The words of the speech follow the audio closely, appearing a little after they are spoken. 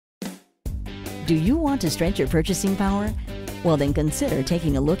Do you want to stretch your purchasing power? Well, then consider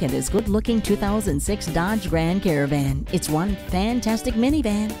taking a look at this good-looking 2006 Dodge Grand Caravan. It's one fantastic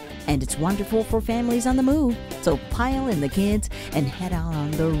minivan, and it's wonderful for families on the move. So pile in the kids and head out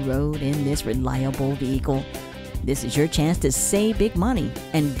on the road in this reliable vehicle. This is your chance to save big money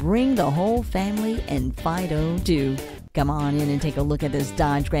and bring the whole family and Fido too. Come on in and take a look at this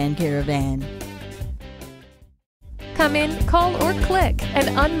Dodge Grand Caravan. Come in, call, or click.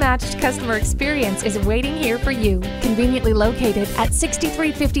 An unmatched customer experience is waiting here for you. Conveniently located at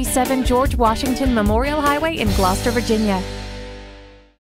 6357 George Washington Memorial Highway in Gloucester, Virginia.